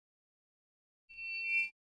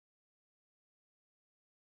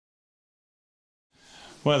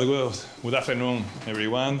Well, good afternoon,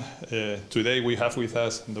 everyone. Today we have with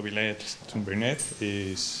us Dovilė Stumbrienė,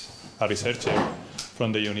 is a researcher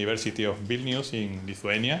from the University of Vilnius in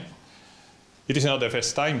Lithuania. It is not the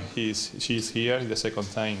first time she's here, the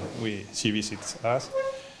second time she visits us.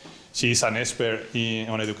 She is an expert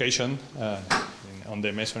on education, on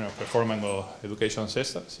the measurement of performance of education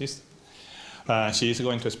system. She is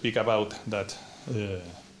going to speak about that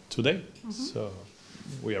today, so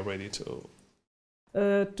we are ready to.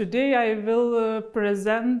 Today I will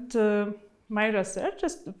present my research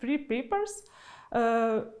as 3 papers,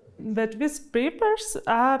 but these papers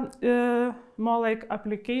are more like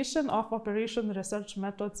application of operation research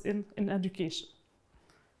methods in education.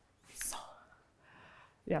 So,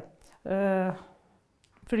 yeah,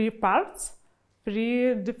 3 parts,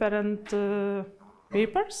 3 different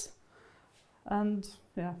papers, and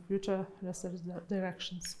yeah, future research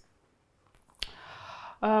directions.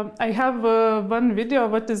 I have one video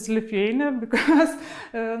what is Lithuania, because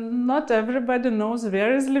not everybody knows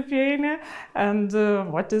where is Lithuania and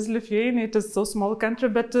what is Lithuania. It is so small country,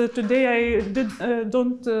 but today I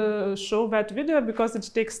don't show that video because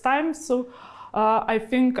it takes time. So I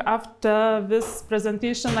think after this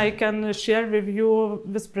presentation I can share with you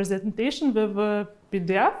this presentation with a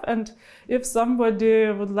PDF, and if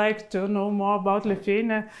somebody would like to know more about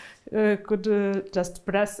Lithuania, could just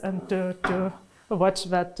press and to watch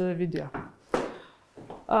that video.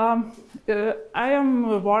 I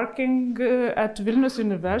am working at Vilnius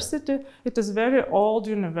University. It is a very old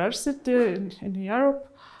university in Europe,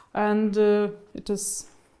 and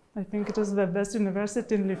I think it is the best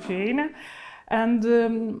university in Lithuania. And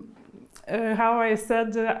how I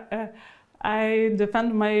said, I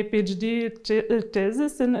defend my PhD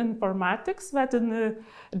thesis in informatics, that in the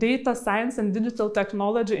Data Science and Digital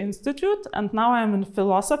Technology Institute, and now I'm in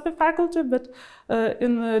philosophy faculty, but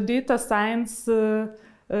in the Data Science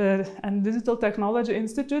and Digital Technology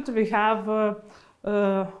Institute we have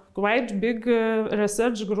a quite big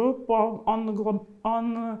research group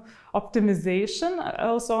on optimization,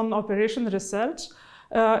 also on operation research.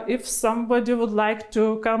 If somebody would like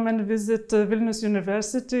to come and visit Vilnius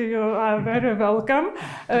University, you are very welcome.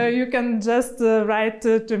 You can just write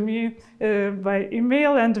to me by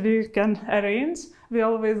email and we can arrange. We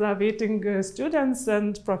always are waiting students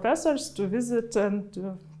and professors to visit and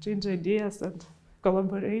to change ideas and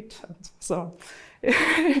collaborate. And so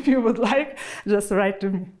if you would like, just write to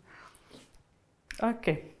me.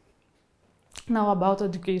 Okay, now about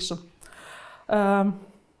education.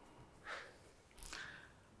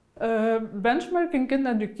 Benchmarking in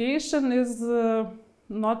education is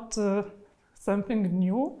not something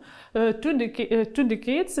new. 2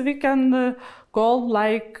 decades we can call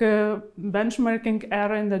like benchmarking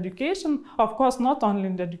era in education. Of course, not only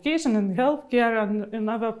in education, in healthcare and in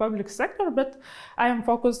other public sector, but I am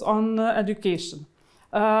focused on education.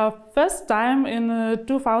 First time in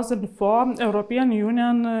 2004, European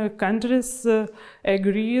Union countries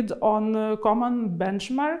agreed on common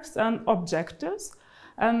benchmarks and objectives.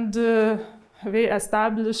 And we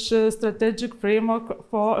established a strategic framework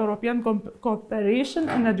for European cooperation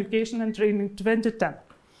in education and training 2010.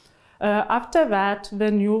 After that,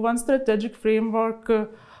 the new one strategic framework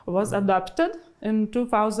was adopted in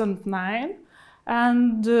 2009.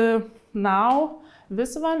 And now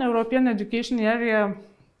this one, European Education Area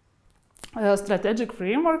strategic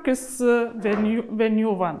framework, is the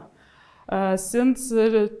new one. Since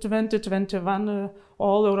 2021,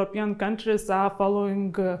 all European countries are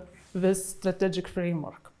following this strategic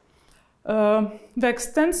framework. The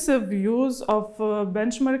extensive use of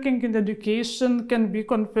benchmarking in education can be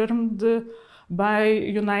confirmed by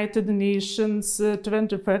United Nations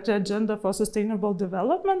 2030 Agenda for Sustainable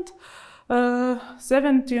Development.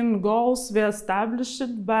 17 goals were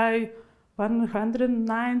established by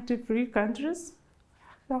 193 countries.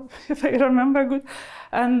 If I remember good,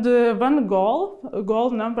 and one goal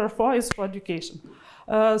number 4 is for education.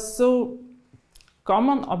 So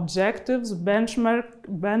common objectives,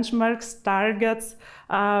 benchmarks, targets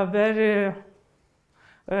are very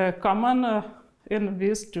common in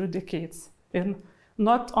these 2 decades,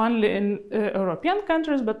 not only in European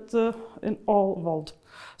countries, but in all world.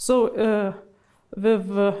 So with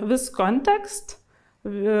this context,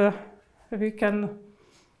 we can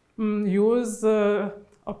use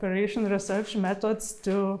operation research methods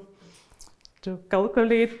to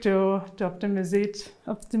calculate, to optimize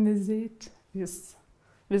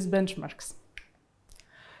these benchmarks.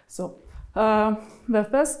 So the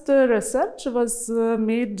first research was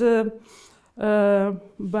made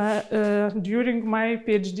during my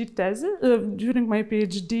PhD thesis, during my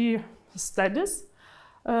PhD studies.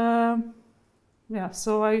 Yeah,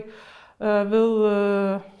 so I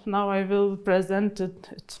now I will present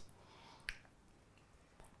it.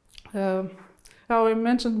 How I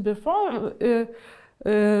mentioned before, there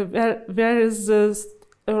is this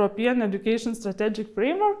European Education Strategic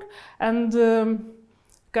Framework, and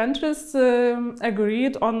countries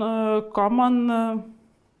agreed on common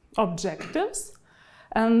objectives,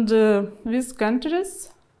 and these countries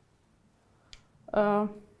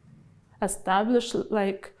established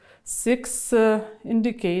like 6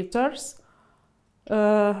 indicators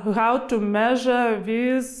how to measure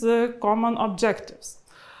these common objectives.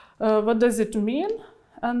 What does it mean?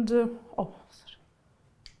 And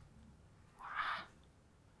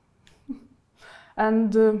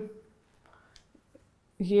and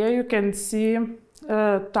here you can see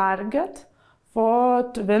a target for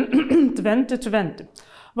 2020.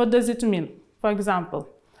 What does it mean? For example,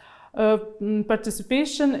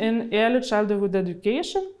 participation in early childhood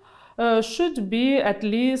education should be at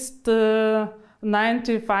least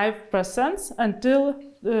 95% until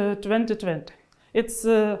 2020. It's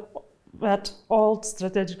that old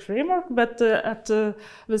strategic framework, but at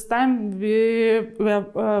this time we were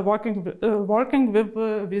working with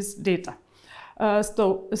this data.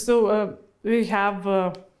 So we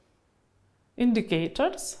have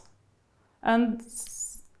indicators and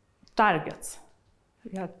targets.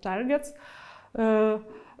 We have targets.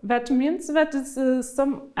 That means that it's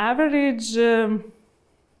some average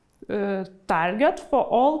target for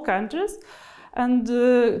all countries, and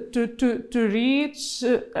to reach,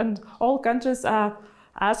 and all countries are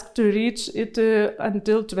asked to reach it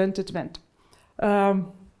until 2020.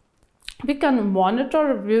 We can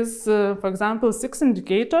monitor with, for example, 6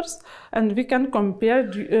 indicators, and we can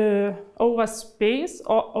compare over space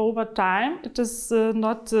or over time. It is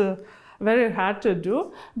not very hard to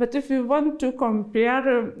do, but if you want to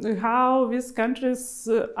compare how these countries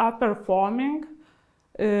are performing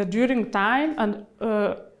during time and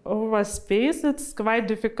over space, it's quite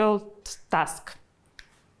difficult task.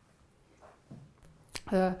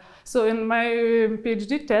 So in my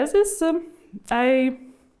PhD thesis, I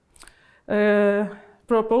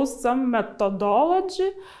proposed some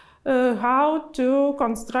methodology how to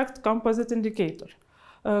construct composite indicator.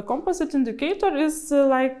 Composite indicator is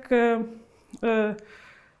like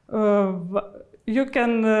you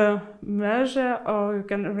can measure or you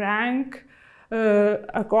can rank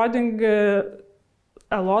according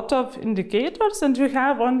a lot of indicators, and you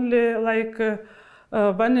have only like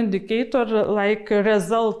one indicator like a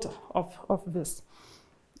result of this.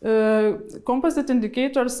 Composite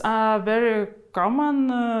indicators are very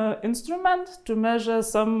common instrument to measure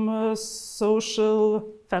some social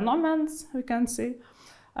phenomena, we can say.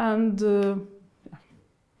 And the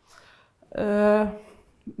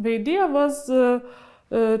idea was to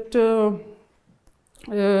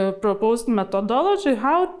propose methodology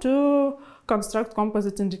how to construct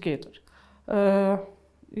composite indicator.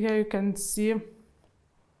 Here you can see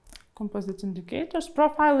composite indicators.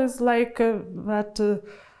 Profile is like that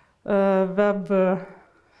web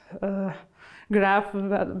graph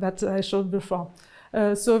that I showed before.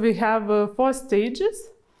 So we have 4 stages.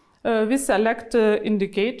 We select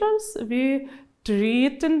indicators, we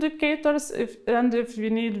treat indicators, and if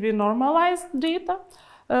we need, we normalize data.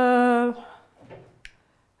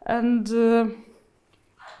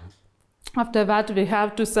 After that, we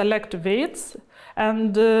have to select weights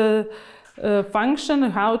and function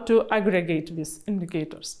how to aggregate these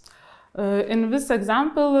indicators. In this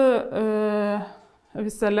example, we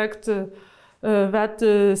select that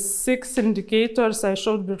 6 indicators I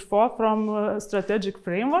showed before from strategic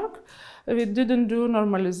framework. We didn't do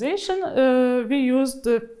normalization. We used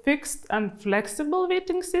the fixed and flexible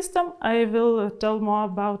weighting system. I will tell more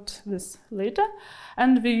about this later.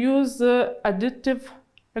 And we use additive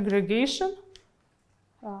aggregation.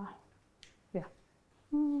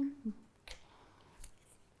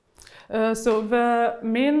 So the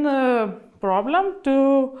main problem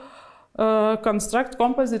to construct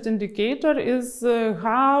composite indicator is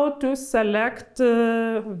how to select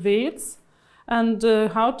weights and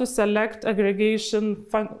how to select aggregation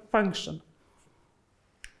function.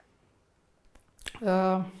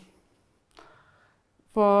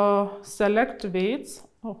 For select weights,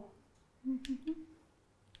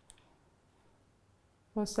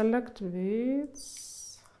 for select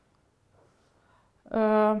weights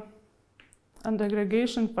and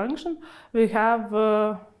aggregation function, we have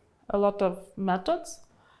a lot of methods.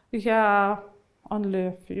 Here are only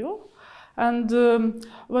a few. And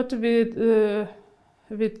what we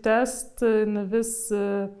test in this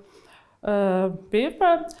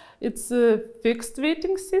paper. It's a fixed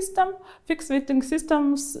weighting system. Fixed weighting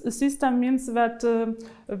system means that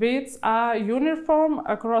weights are uniform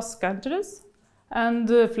across countries, and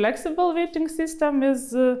flexible weighting system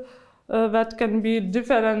is that can be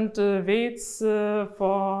different weights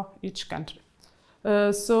for each country.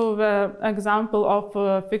 So the example of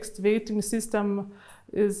a fixed weighting system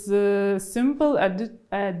is simple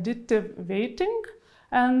additive weighting,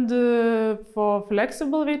 and for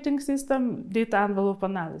flexible weighting system, data envelope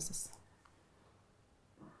analysis.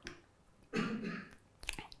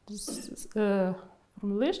 This is,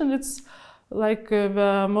 formulation, it's like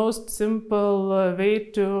the most simple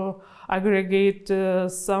way to aggregate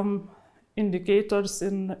some indicators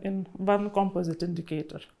in one composite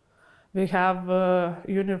indicator. We have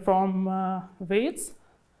uniform weights,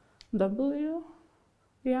 W,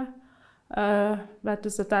 yeah, that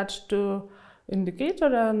is attached to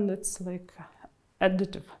indicator, and it's like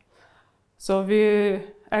additive. So we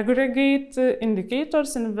aggregate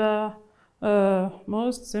indicators in the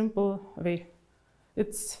most simple way.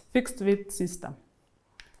 It's fixed weight system.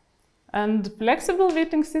 And flexible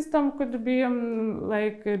weighting system could be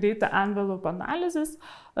like data envelope analysis,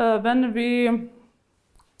 when we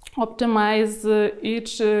optimize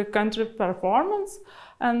each country performance,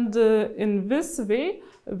 and in this way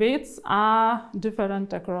weights are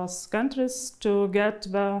different across countries to get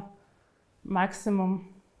the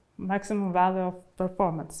maximum value of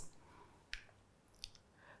performance.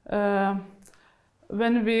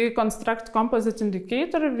 When we construct composite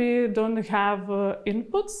indicator, we don't have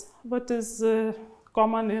inputs, what is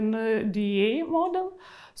common in DA model.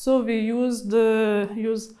 So we use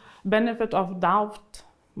benefit of doubt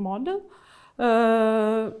model,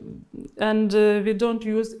 and we don't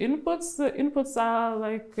use inputs. The inputs are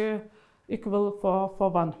like equal for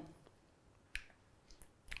 1.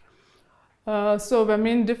 So the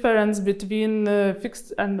main difference between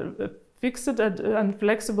fixed and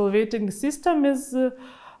flexible weighting system is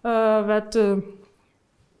that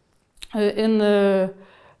in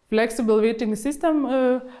flexible weighting system,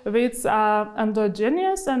 weights are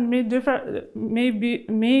endogenous and may be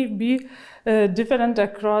different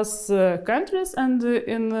across countries, and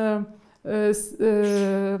in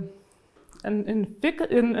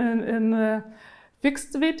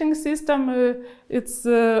fixed weighting system, it's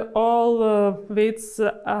all weights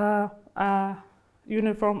are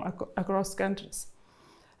uniform across countries,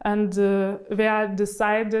 and they are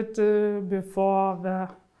decided before the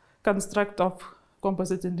construct of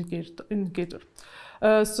composite indicator.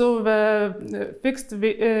 So the fixed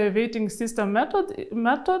weighting system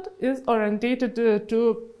method is oriented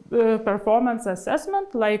to performance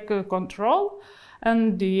assessment, like control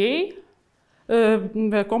and DA.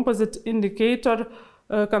 The composite indicator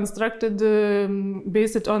constructed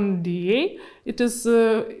based on DA, it is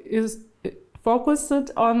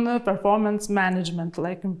focused on performance management,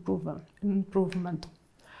 like improvement.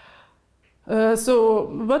 So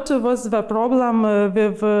what was the problem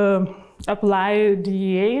with apply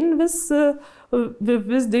DA in this with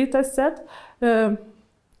this data set?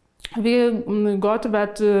 We got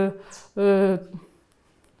that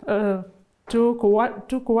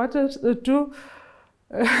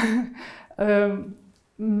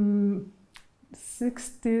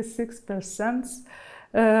 66%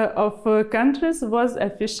 of countries was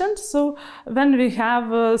efficient. So when we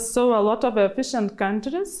have a lot of efficient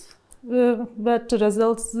countries, that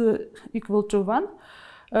results equal to 1,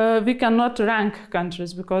 we cannot rank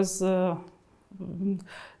countries because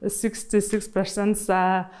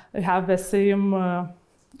 66% have the same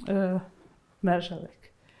measure.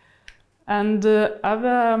 And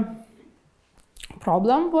other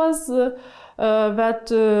problem was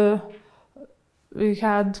that we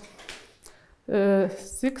had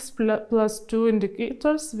 6 plus 2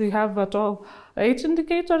 indicators. We have at all 8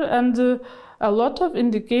 indicators, and a lot of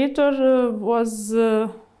indicator was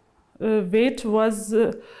weight was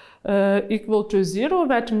equal to 0.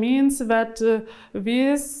 That means that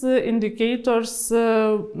these indicators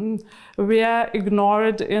were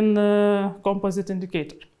ignored in the composite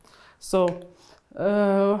indicator. So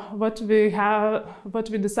what we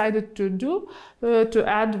decided to do to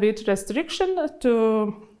add weight restriction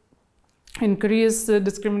to increase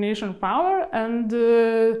discrimination power and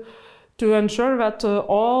to ensure that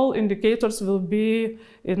all indicators will be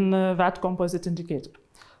in that composite indicator.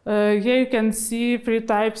 Here you can see 3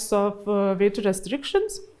 types of weight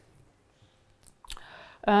restrictions.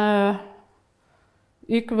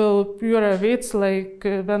 Equal pure weights, like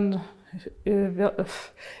when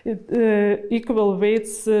equal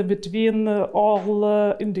weights between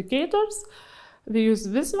all indicators. We use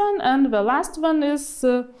this one, and the last one is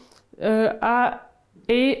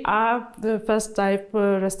A are the first type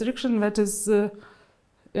restriction that is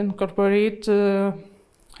incorporate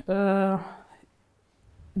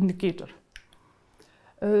indicator.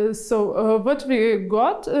 So what we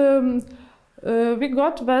got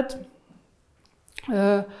that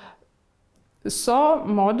saw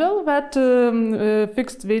model that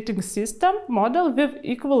fixed weighting system model with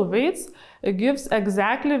equal weights gives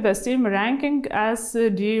exactly the same ranking as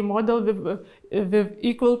the model with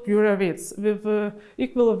equal pure weights, with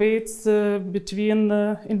equal weights between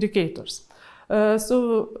indicators.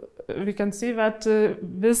 So we can see that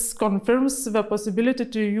this confirms the possibility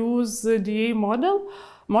to use DA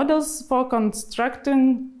models for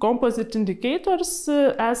constructing composite indicators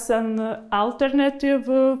as an alternative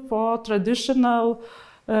for traditional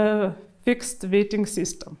fixed weighting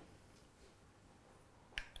system.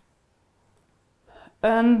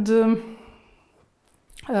 And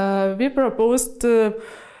we proposed to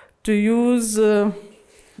use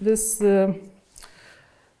this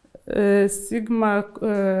sigma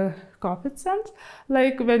coefficient,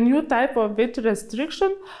 like the new type of weight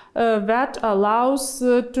restriction that allows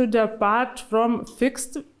to depart from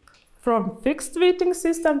fixed weighting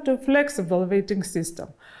system to flexible weighting system.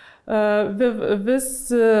 With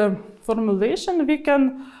this formulation, we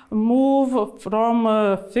can move from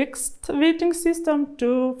a fixed weighting system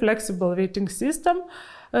to flexible weighting system.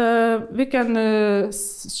 We can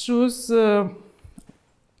choose a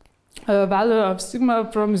value of sigma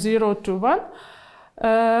from 0 to 1.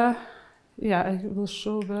 Yeah, I will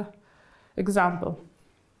show the example.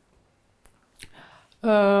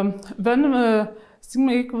 When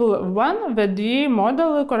sigma equal 1, the DA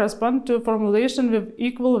model corresponds to formulation with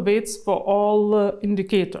equal weights for all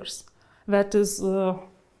indicators. That is on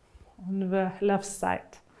the left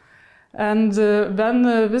side. And when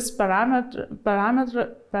this parameter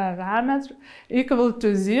equal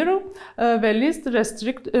to 0, the least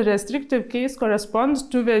restrictive case corresponds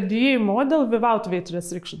to the DA model without weight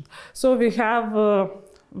restriction. So we have a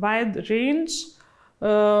wide range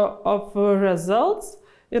of results.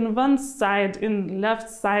 In one side, in left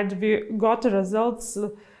side, we got results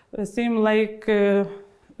same like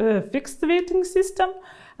fixed weighting system,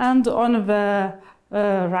 and on the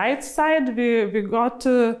right side, we got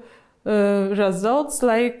results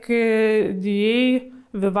like DA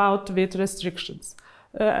without weight restrictions.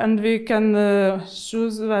 And we can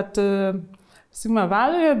choose that sigma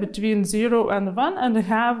value between 0 and 1 and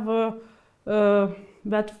have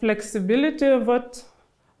that flexibility of what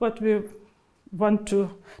we want to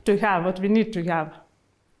have, what we need to have.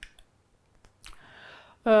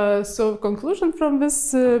 So conclusion from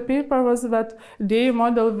this paper was that DA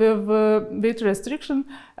model with weight restriction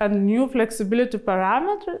and new flexibility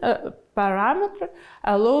parameter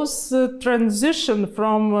allows transition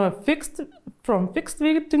from fixed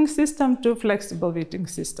weighting system to flexible weighting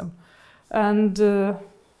system, and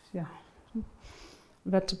yeah,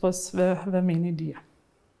 that was the main idea.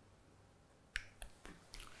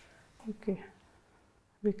 Okay,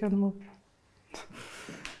 we can move.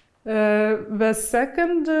 The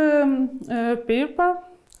second paper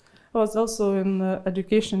was also in the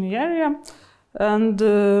education area, and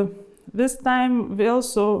this time we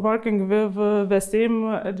also working with the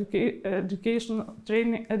same education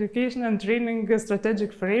and training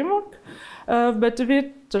strategic framework, but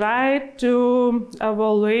we try to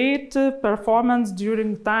evaluate performance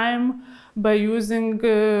during time by using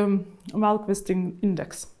Malmquist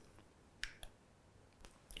index.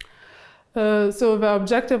 So the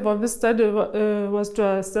objective of this study was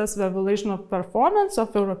to assess the evaluation of performance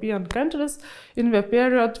of European countries in the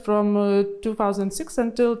period from 2006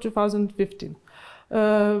 until 2015.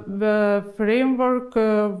 The framework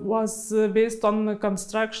was based on the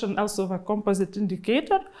construction also of a composite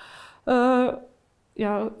indicator,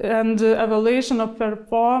 yeah, and evaluation of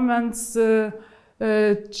performance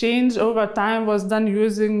change over time was done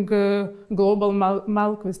using global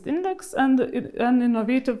Malmquist index, and an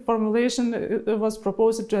innovative formulation was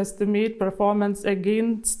proposed to estimate performance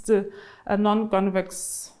against a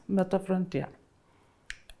non-convex meta frontier.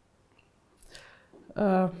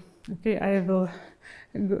 Okay, I will.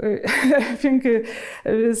 I think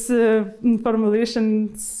these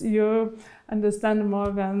formulations you understand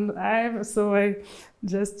more than I, so I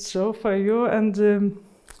just show for you, and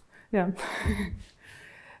yeah.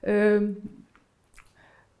 The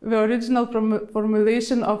original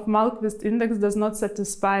formulation of Malmquist index does not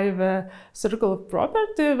satisfy the circle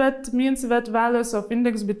property. That means that values of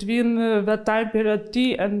index between the time period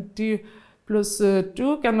t and t plus 2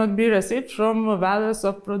 cannot be received from values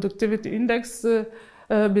of productivity index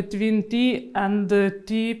between t and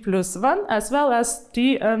t plus 1, as well as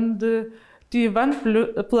t and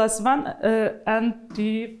T1 plus 1 and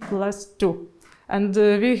T plus 2. And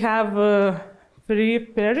we have 3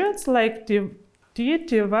 periods like T,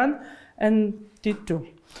 T1 and T2.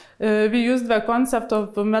 We used the concept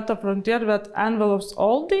of meta frontier that envelopes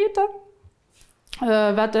all data,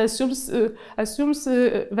 that assumes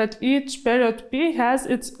that each period P has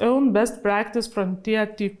its own best practice frontier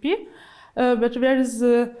TP, but there is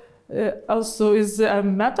also is a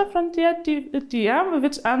meta frontier TM,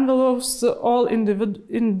 which envelopes all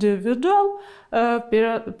individual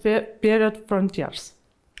period frontiers.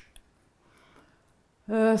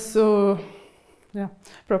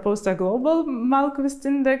 Proposed a global Malmquist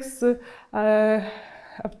index.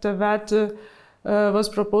 After that was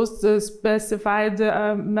proposed to specify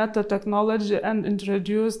the meta technology and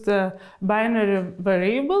introduced a binary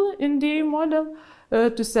variable in the model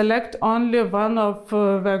to select only one of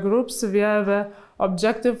the groups where the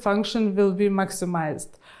objective function will be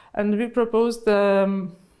maximized. And we proposed the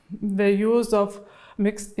use of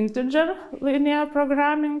mixed integer linear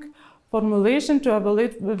programming formulation to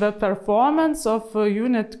evaluate the performance of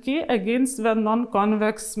unit key against the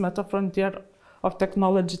non-convex meta frontier of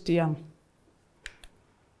technology TM.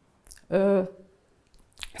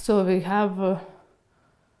 So we have a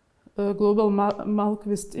global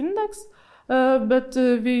Malmquist index, but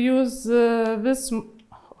we use this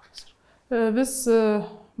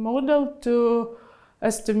model to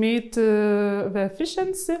estimate the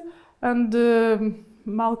efficiency, and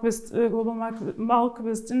global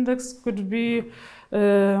Malmquist index could be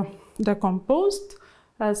decomposed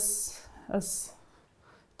as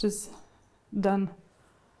it is done.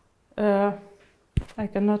 I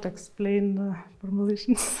cannot explain the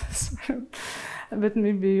formulations, but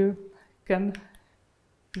maybe you can.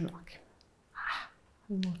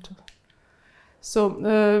 So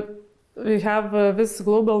we have this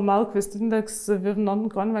global Malmquist index with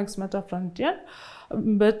non-convex meta frontier,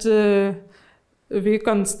 but we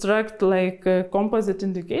construct like composite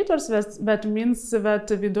indicators. That means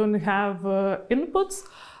that we don't have inputs.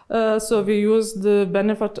 So we use the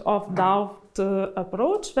benefit of doubt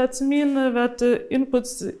approach. That means that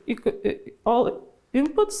all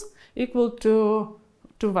inputs equal to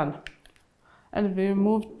 1, and we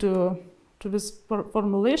move to this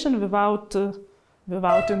formulation without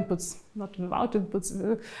inputs, not without inputs,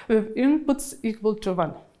 with inputs equal to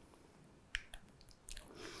 1.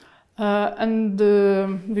 And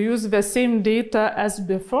we use the same data as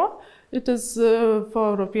before. It is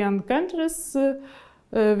for European countries.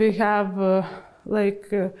 We have like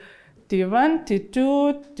T1, T2,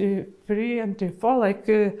 T3, and T4, like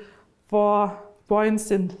 4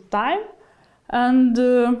 points in time. And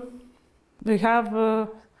we have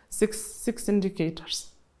six indicators.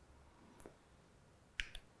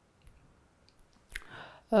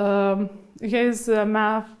 Here is a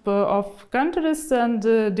map of countries and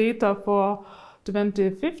data for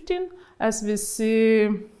 2015. As we see,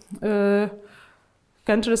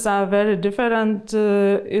 countries are very different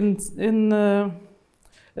in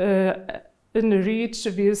reach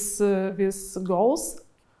these goals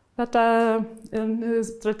that are in the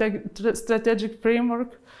strategic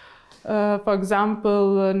framework. For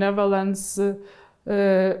example, Netherlands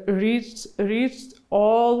reached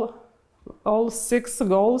all 6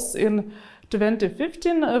 goals in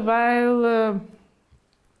 2015, while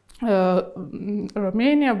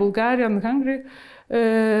Romania, Bulgaria, and Hungary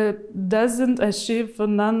doesn't achieve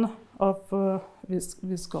none of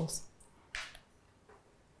these goals.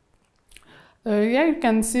 Here you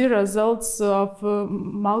can see results of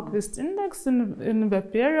Malmquist index in the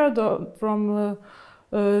period from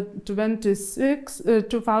 2006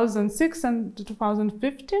 and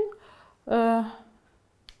 2015.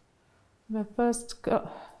 The first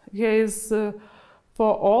here is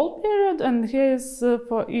for all period, and here is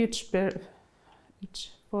for each period,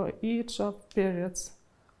 for each of periods.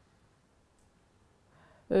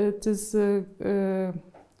 It is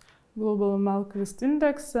global Malmquist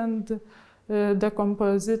index, and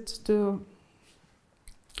decompose it to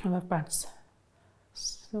the parts.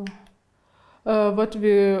 So what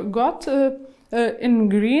we got in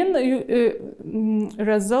green,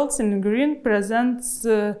 results in green presents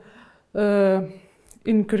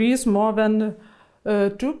increase more than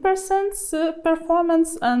 2%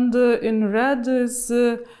 performance, and in red is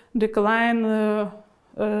decline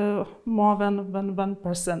more than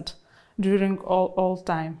 1% during all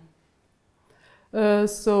time.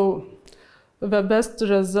 So the best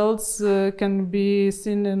results can be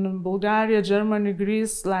seen in Bulgaria, Germany,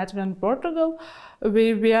 Greece, Latvia, and Portugal.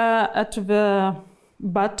 We were at the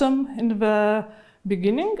bottom in the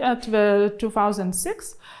beginning at the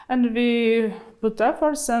 2006, and we put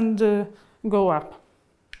efforts and go up.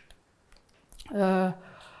 The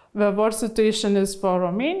war situation is for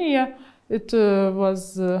Romania. It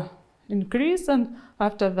was increased and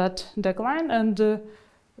after that decline, and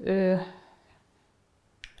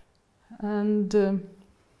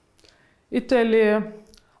Italy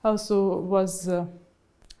also was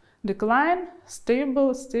decline,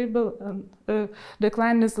 stable, and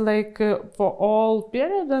decline is like for all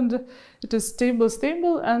period, and it is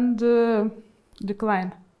stable, and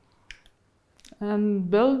decline. And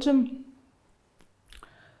Belgium,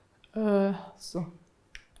 so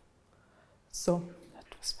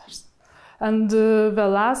that was first. And the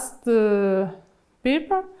last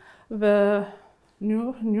paper, the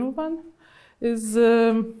new one, is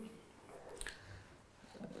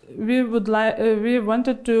we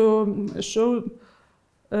wanted to show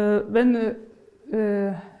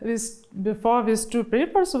before these two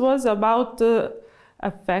papers was about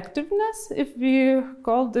effectiveness, if we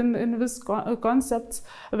called in this concepts,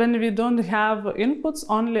 when we don't have inputs,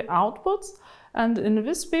 only outputs. And in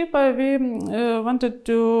this paper we wanted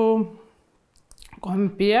to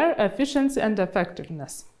compare efficiency and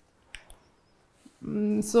effectiveness.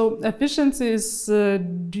 So efficiency is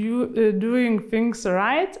doing things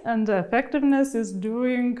right, and effectiveness is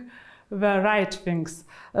doing the right things.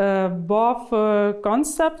 Both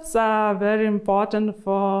concepts are very important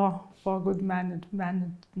for good managing.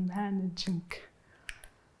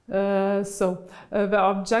 The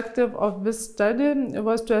objective of this study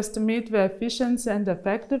was to estimate the efficiency and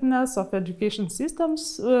effectiveness of education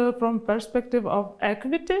systems from perspective of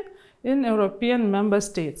equity in European member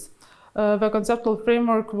states. The conceptual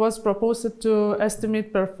framework was proposed to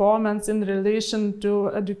estimate performance in relation to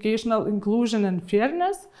educational inclusion and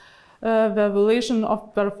fairness. The evaluation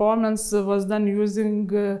of performance was done using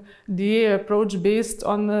the approach based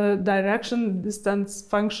on the direction distance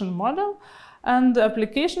function model, and the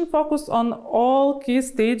application focused on all key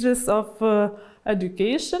stages of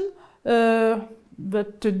education.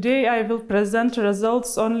 But today I will present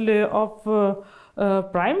results only of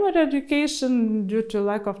primary education due to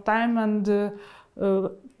lack of time, and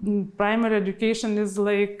primary education is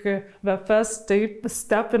like the first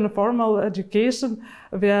step in formal education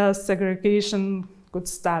where segregation could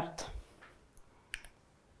start.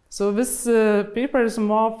 So this paper is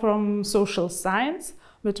more from social science,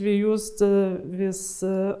 but we used this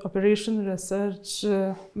operation research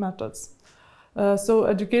methods. So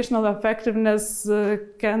educational effectiveness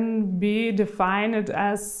can be defined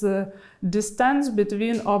as distance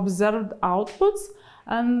between observed outputs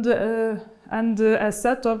and a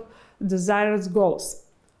set of desired goals.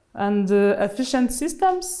 And efficient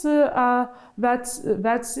systems are that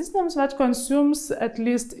systems that consumes at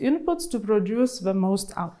least inputs to produce the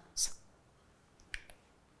most outputs.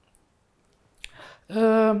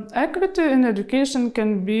 Equity in education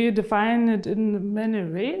can be defined in many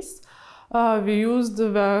ways. We used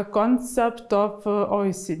the concept of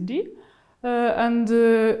OECD, and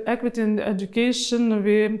equity in education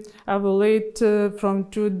we evaluate from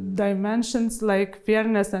two dimensions like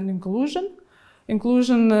fairness and inclusion.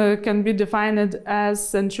 Inclusion can be defined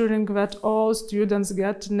as ensuring that all students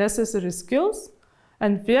get necessary skills,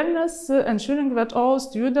 and fairness ensuring that all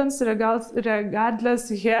students, regardless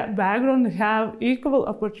of background, have equal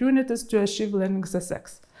opportunities to achieve learning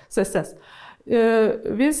success.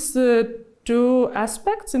 These two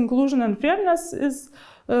aspects, inclusion and fairness, is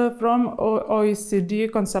from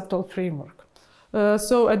OECD conceptual framework.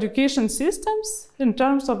 So education systems, in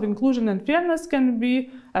terms of inclusion and fairness, can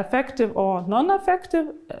be effective or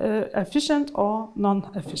non-effective, efficient or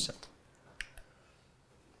non-efficient.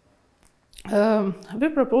 We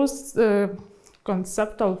proposed a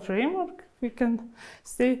conceptual framework, we can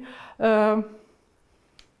say.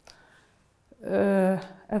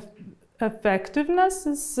 Effectiveness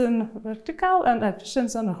is in vertical and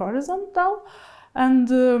efficiency in horizontal, and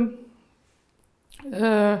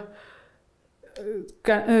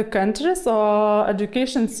countries or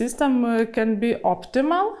education system can be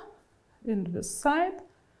optimal in this side.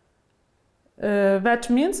 That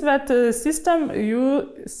means that the system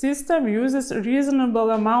uses a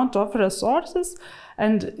reasonable amount of resources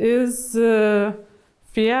and is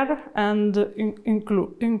fair and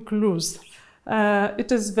inclusive.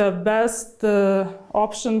 It is the best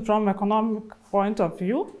option from economic point of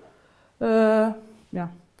view.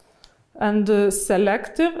 And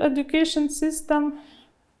selective education system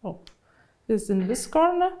is in this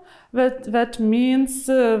corner. That means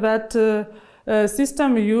that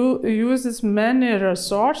system uses many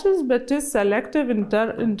resources, but is selective in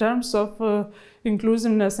terms of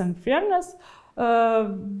inclusiveness and fairness.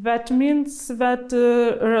 that means that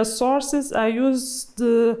resources are used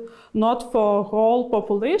not for whole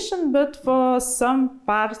population, but for some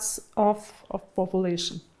parts of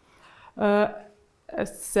population.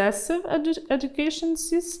 Excessive education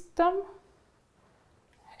system.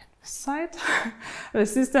 The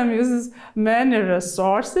system uses many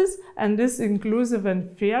resources and is inclusive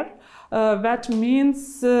and fair. That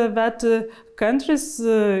means that countries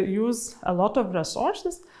use a lot of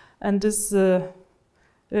resources and is fair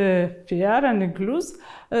and inclusive.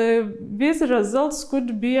 These results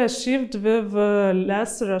could be achieved with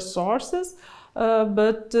less resources,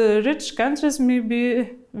 but rich countries may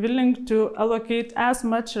be willing to allocate as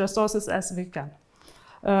much resources as they can.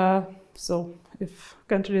 So if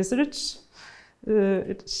country is rich,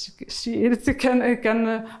 it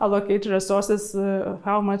can allocate resources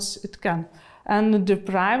how much it can. And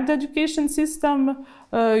deprived education system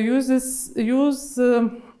uses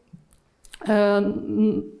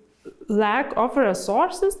lack of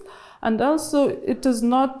resources, and also it is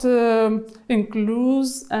not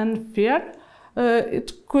inclusive and fair.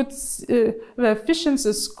 It could the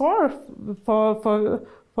efficiency score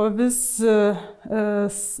for this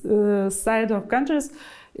side of countries,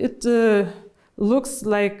 it looks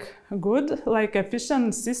like good, like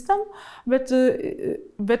efficient system, but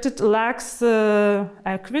it lacks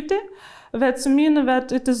equity. That means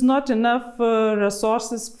that it is not enough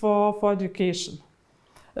resources for education.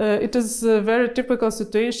 It is a very typical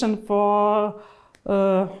situation for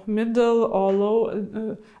middle or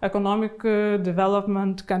low economic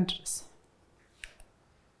development countries.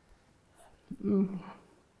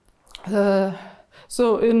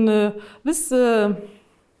 So in this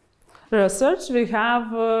research we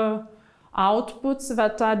have outputs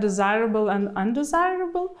that are desirable and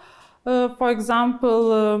undesirable. For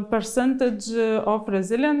example, percentage of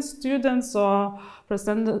resilient students or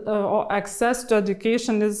access to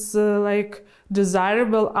education is like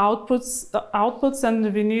desirable outputs,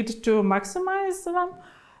 and we need to maximize them.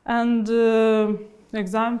 And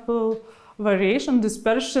example, variation,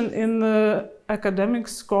 dispersion in academic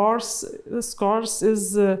scores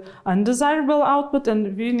is undesirable output,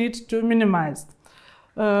 and we need to minimize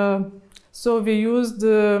it. So we used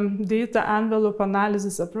the data envelope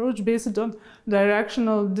analysis approach based on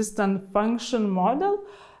directional distance function model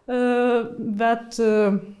that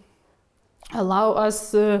allow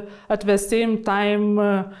us at the same time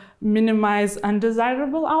minimize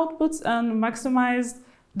undesirable outputs and maximize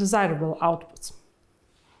desirable outputs.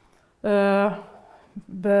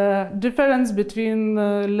 The difference between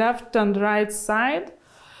left and right side,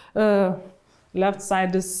 left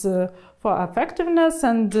side is for effectiveness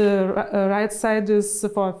and right side is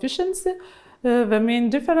for efficiency. The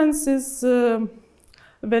main difference is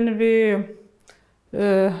when we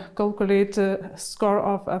calculate score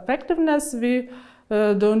of effectiveness, we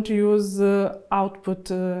don't use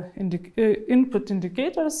input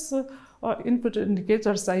indicators, or input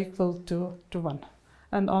indicators are equal to 1.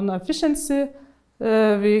 And on efficiency,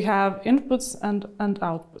 we have inputs and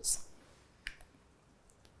outputs.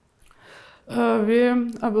 We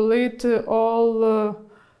evaluate all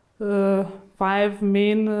 5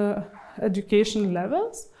 main education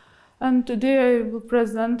levels, and today I will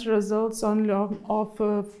present results only of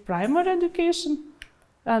primary education,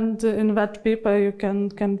 and in that paper you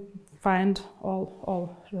can find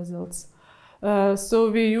all results.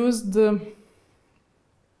 So we used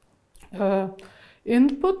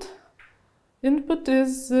input. Input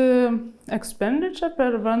is expenditure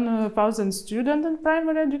per 1,000 students in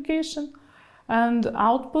primary education. And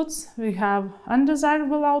outputs, we have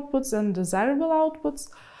undesirable outputs and desirable outputs.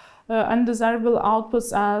 Undesirable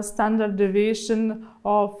outputs are standard deviation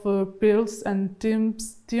of peers and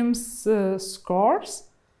teams scores.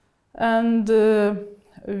 And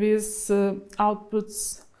these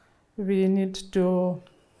outputs we need to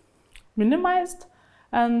minimize.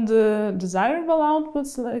 And desirable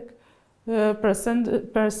outputs like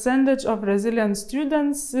percentage of resilient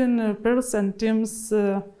students in peers and teams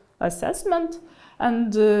assessment,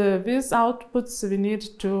 and these outputs we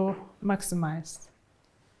need to maximize.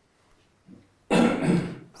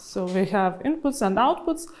 So we have inputs and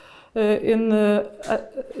outputs. In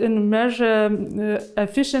measure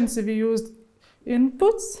efficiency we used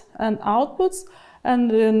inputs and outputs,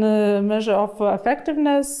 and in measure of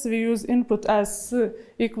effectiveness we use input as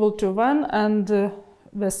equal to 1 and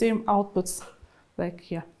the same outputs like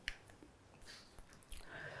here.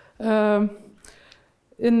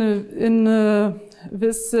 In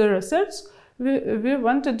this research, we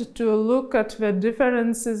wanted to look at the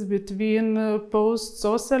differences between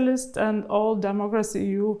post-socialist and all democracy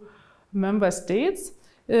EU member states.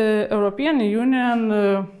 European Union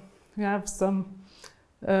we have some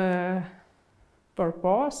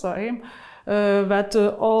purpose or aim that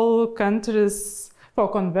all countries, for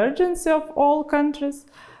convergence of all countries,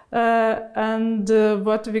 and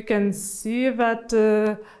what we can see that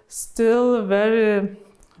still very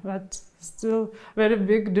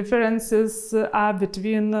big differences are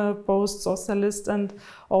between post-socialist and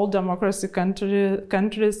all democracy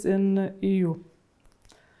countries in EU.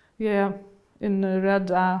 Yeah, in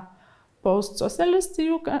red are post-socialist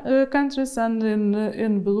EU countries, and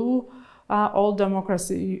in blue are all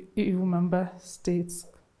democracy EU member states.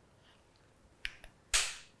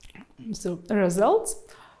 So results.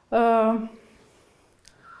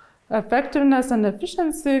 Effectiveness and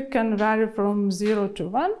efficiency can vary from 0 to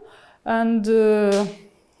 1, and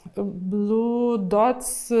blue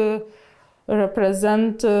dots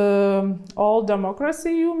represent all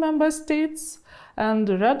democracy EU member states, and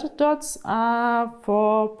red dots are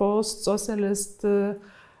for post-socialist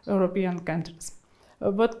European countries.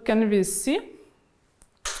 What can we see?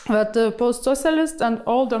 That post-socialist and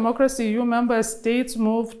all democracy EU member states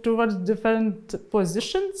move towards different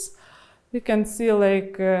positions. We can see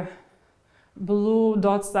like blue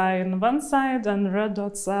dots are in one side and red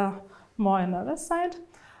dots are more in other side.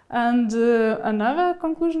 And another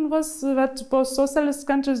conclusion was that post-socialist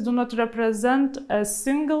countries do not represent a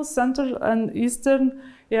single Central and Eastern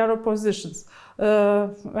Euro positions.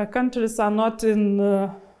 Countries are not in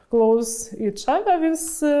close each other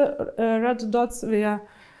with red dots. We are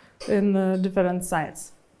in different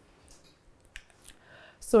sides.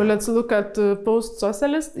 So let's look at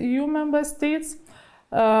post-socialist EU member states.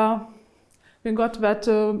 We got that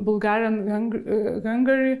Bulgaria and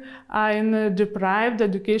Hungary are in a deprived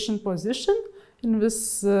education position in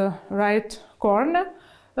this right corner.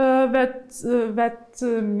 That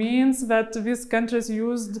means that these countries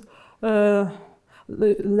used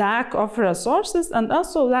lack of resources and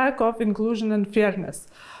also lack of inclusion and fairness.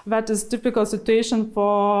 That is typical situation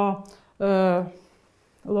for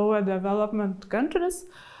lower development countries.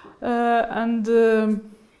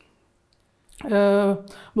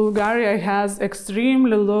 Bulgaria has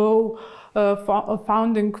extremely low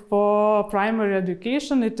funding for primary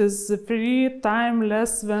education. It is 3 times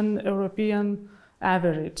less than European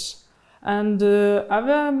average. And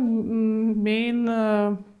other main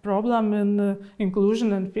problem in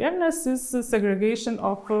inclusion and fairness is the segregation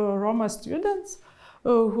of Roma students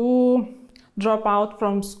who drop out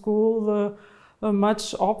from school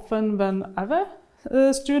much often than other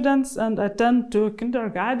students and attend to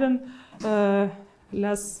kindergarten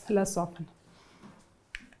less often.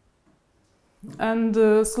 And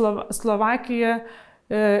Slovakia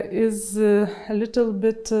is a little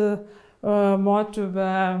bit more to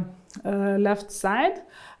the left side.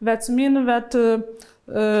 That means that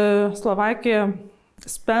Slovakia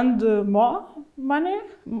spend more money.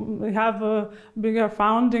 We have a bigger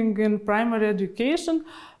funding in primary education,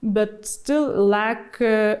 but still lack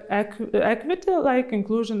equity, like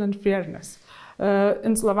inclusion and fairness.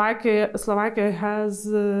 In Slovakia has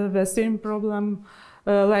the same problem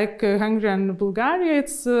like Hungary and Bulgaria.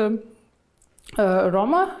 It's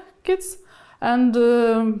Roma kids and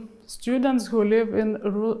students who live in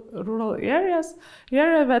rural areas.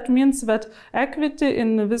 That means that equity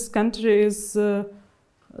in this country is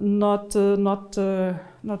not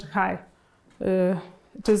high.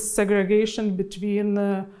 It is segregation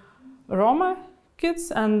between Roma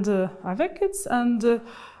kids and other kids, and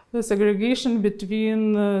the segregation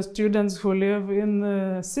between students who live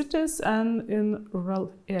in cities and in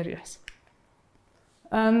rural areas.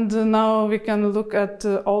 And now we can look at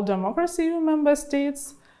all democracy EU member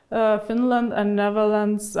states. Finland and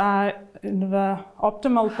Netherlands are in the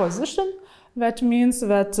optimal position. That means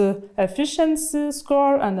that efficiency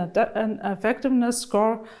score and effectiveness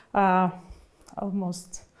score are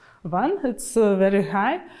almost 1. It's very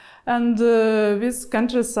high. And these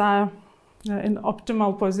countries are in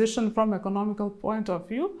optimal position from economical point of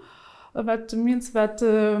view. That means that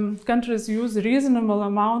countries use reasonable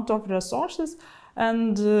amount of resources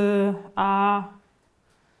and are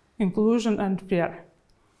inclusion and fair.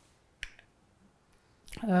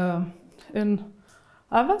 In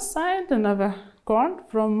other side, another corner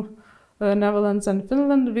from Netherlands and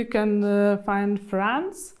Finland, we can find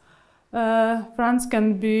France. France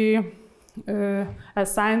can be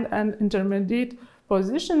assigned an intermediate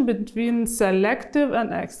position between selective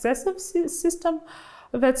and excessive system.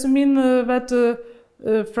 That means that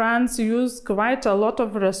France used quite a lot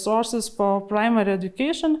of resources for primary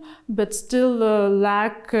education, but still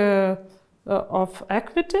lack of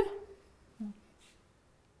equity.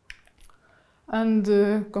 And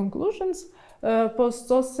conclusions.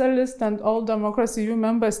 Post-socialist and all democracy EU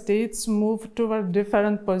member states move toward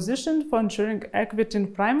different positions for ensuring equity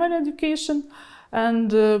in primary education,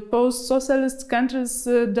 and post-socialist countries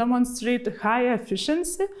demonstrate high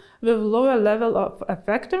efficiency with lower level of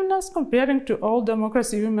effectiveness comparing to all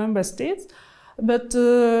democracy EU member states. But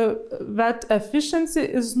that efficiency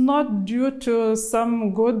is not due to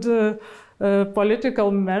some good political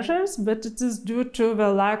measures, but it is due to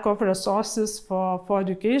the lack of resources for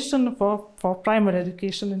education, for primary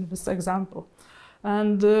education in this example.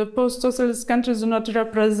 And post-socialist countries do not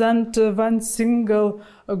represent one single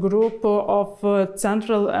group of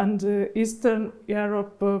Central and Eastern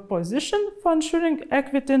Europe position for ensuring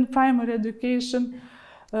equity in primary education.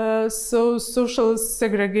 So social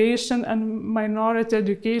segregation and minority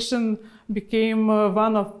education became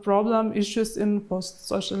one of problem issues in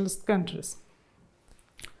post-socialist countries.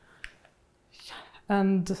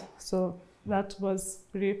 And so that was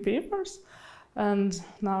 3 papers. And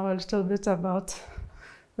now a little bit about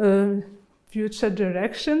future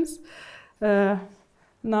directions.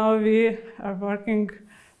 Now we are working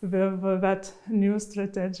with that new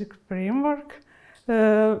strategic framework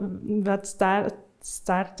that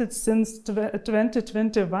started since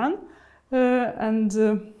 2021, and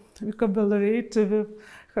we collaborate with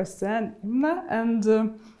Jose and Imna,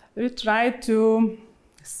 and we try to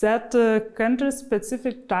set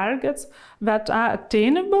country-specific targets that are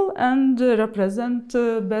attainable and represent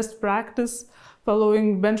best practice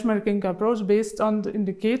following benchmarking approach based on the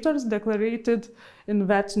indicators declared in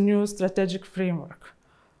that new strategic framework.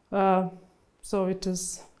 So it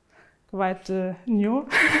is quite new,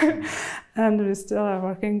 and we still are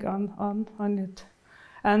working on it.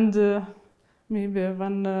 And maybe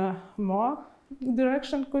one more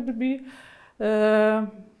direction could be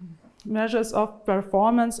measures of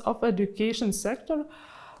performance of education sector,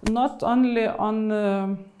 not only on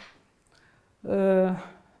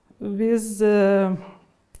with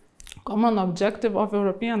common objective of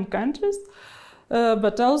European countries,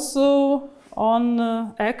 but also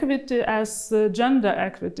on equity as gender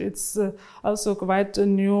equity. It's also quite a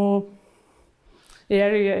new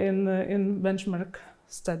area in benchmark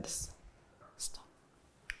studies. So,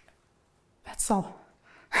 that's all.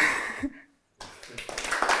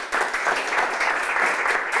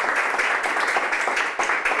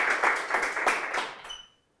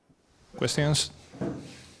 Questions?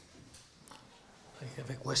 I have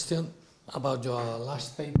a question about your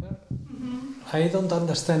last paper. I don't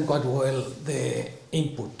understand quite well the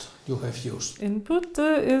input you have used. Input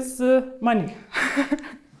is money.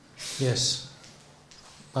 Yes,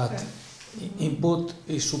 but input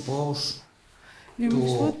is supposed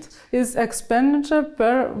Input is expenditure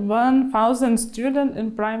per 1,000 students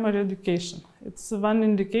in primary education. It's one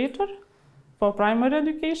indicator for primary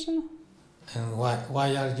education. And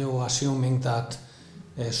why are you assuming that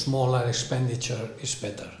a smaller expenditure is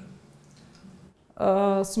better?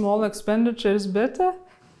 Small expenditure is better.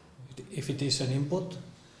 If it is an input,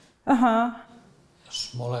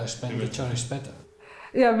 smaller expenditure is better.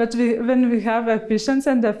 Yeah, but when we have efficiency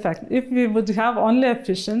and effect, if we would have only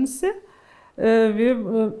efficiency,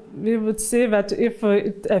 we would say that if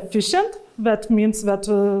it's efficient, that means that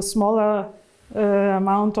a smaller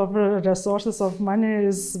amount of resources of money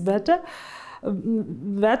is better.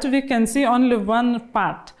 That we can see only one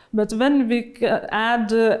part. But when we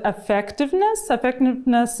add effectiveness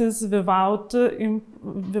is without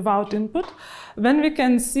input. When we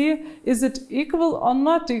can see is it equal or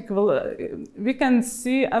not equal, we can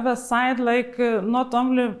see other side, like not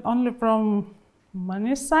only from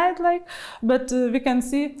money side, like, but we can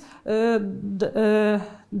see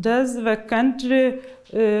does the country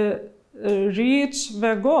reach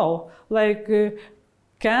the goal, like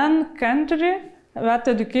can country that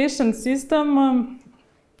education system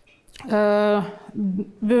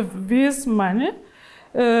with this money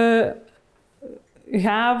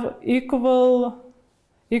have equal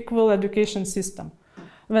education system.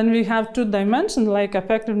 When we have 2 dimensions like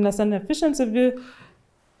effectiveness and efficiency, we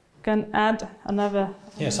can add another.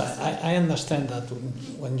 Yes, I understand that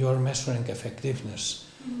when you are measuring effectiveness,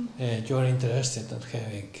 you are interested in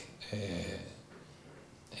having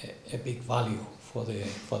a big value for the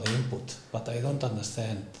input, but I don't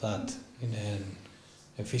understand that in an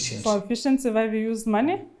efficiency. For efficiency, why we use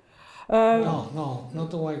money? No,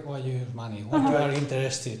 not why you use money. What you are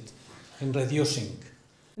interested in reducing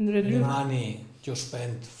the money you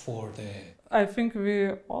spend for the. I think we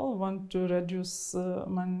all want to reduce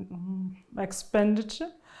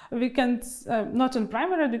expenditure. We can, not in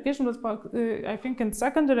primary education, but I think in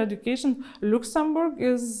secondary education, Luxembourg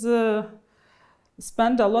is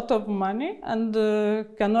spend a lot of money and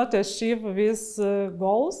cannot achieve these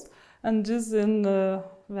goals, and this in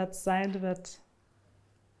that side that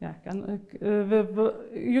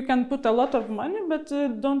you can put a lot of money but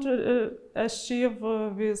don't achieve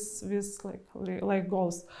these like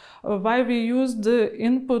goals. Why we use the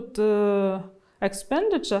input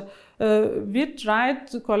expenditure? We tried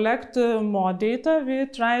to collect more data. We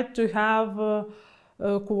tried to have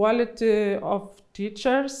quality of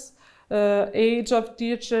teachers, age of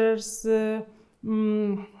teachers,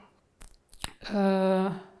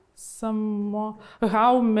 some more,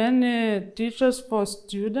 how many teachers for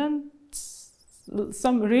students,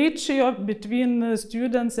 some ratio between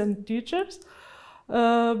students and teachers.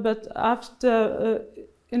 But after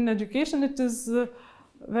in education, it is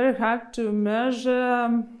very hard to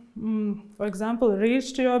measure, for example,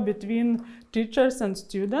 ratio between teachers and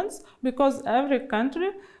students, because every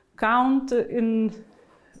country count in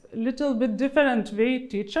little bit different way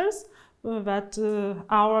teachers, that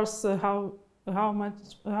hours,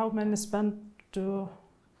 how many spent to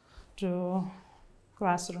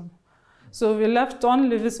classroom. So we left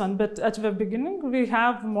only this one, but at the beginning we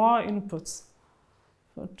have more inputs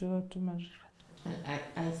to measure.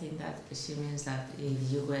 I think that she means that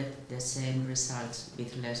if you get the same results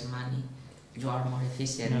with less money, you are more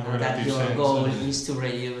efficient, and that your goal is to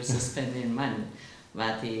reduce spending money.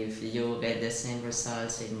 But if you get the same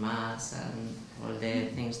results in maths and all the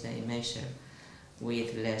things they measure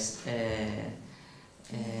with less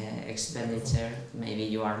expenditure, maybe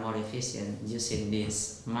you are more efficient using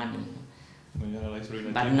this money.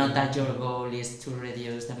 But not that your goal is to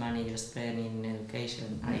reduce the money you spend in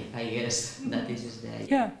education. I guess that this is the idea.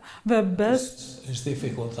 Yeah, the best. It's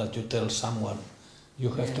difficult that you tell someone you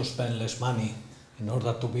have to spend less money in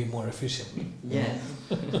order to be more efficient. Yeah.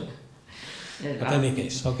 But in any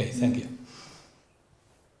case, okay, thank you.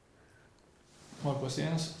 More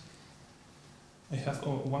questions? I have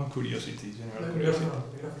one curiosity, general curiosity.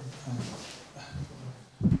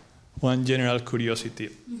 One general curiosity.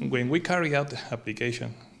 When we carry out the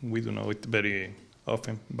application, we do know it very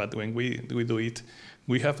often, but when we do it,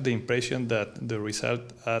 we have the impression that the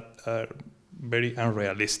results are very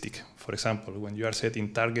unrealistic. For example, when you are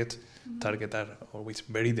setting targets are always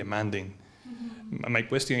very demanding. My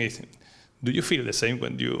question is, do you feel the same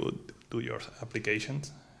when you do your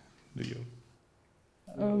applications? Do you?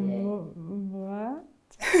 What?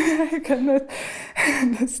 I cannot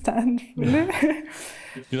understand fully.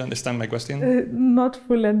 You don't understand my question? Not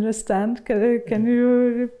fully understand. Can you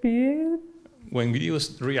repeat? When we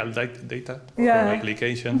use real data for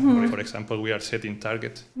application, for example, we are setting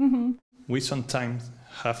targets, we sometimes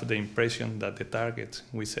have the impression that the targets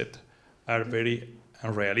we set are very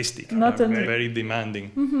unrealistic, very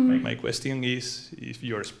demanding. My question is if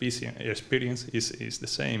your experience is the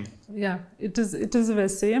same. Yeah, it is the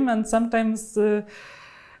same, and sometimes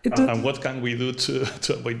and what can we do to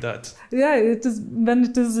avoid that? Yeah, it is when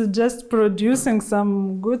it is just producing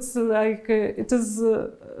some goods, like it is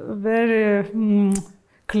very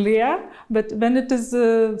clear, but when it is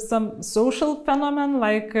some social phenomenon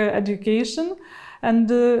like education, and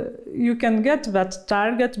you can get that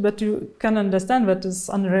target, but you can understand that it's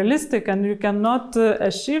unrealistic and you cannot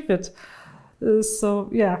achieve it. So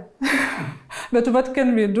yeah, but what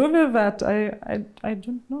can we do with that? I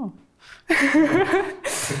don't know.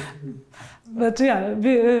 But yeah,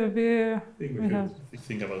 we have to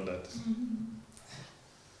think about that.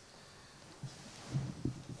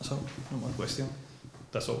 So, no more question.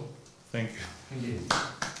 That's all. Thank you. Thank you.